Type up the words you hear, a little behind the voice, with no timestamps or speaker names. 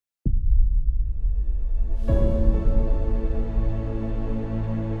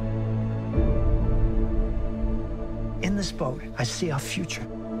this boat, I see our future.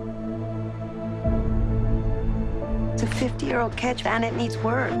 It's a 50-year-old catch, and it needs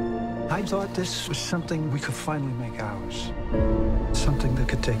work. I thought this was something we could finally make ours. Something that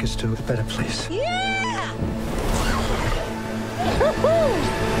could take us to a better place. Yeah!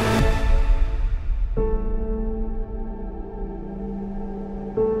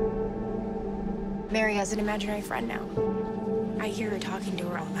 Mary has an imaginary friend now. I hear her talking to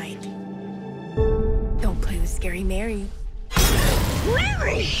her all night. Don't play with scary Mary.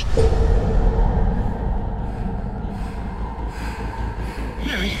 Mary!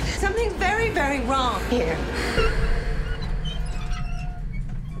 Mary, something's very, very wrong here.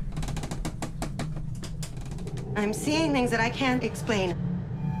 I'm seeing things that I can't explain.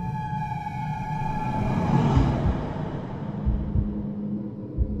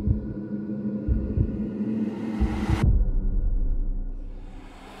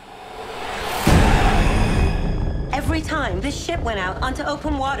 Every time this ship went out onto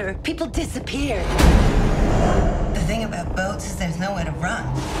open water, people disappeared. The thing about boats is there's nowhere to run.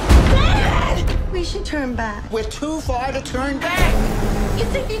 Dad! We should turn back. We're too far to turn back. You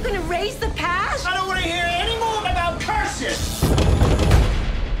think you can erase the past? I don't want to hear any more about curses.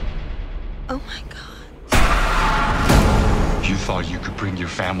 Oh my God. You thought you could bring your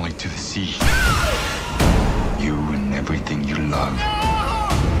family to the sea. You and everything you love.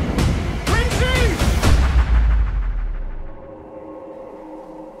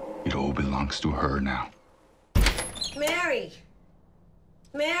 It all belongs to her now. Mary!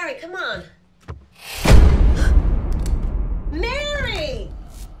 Mary, come on. Mary!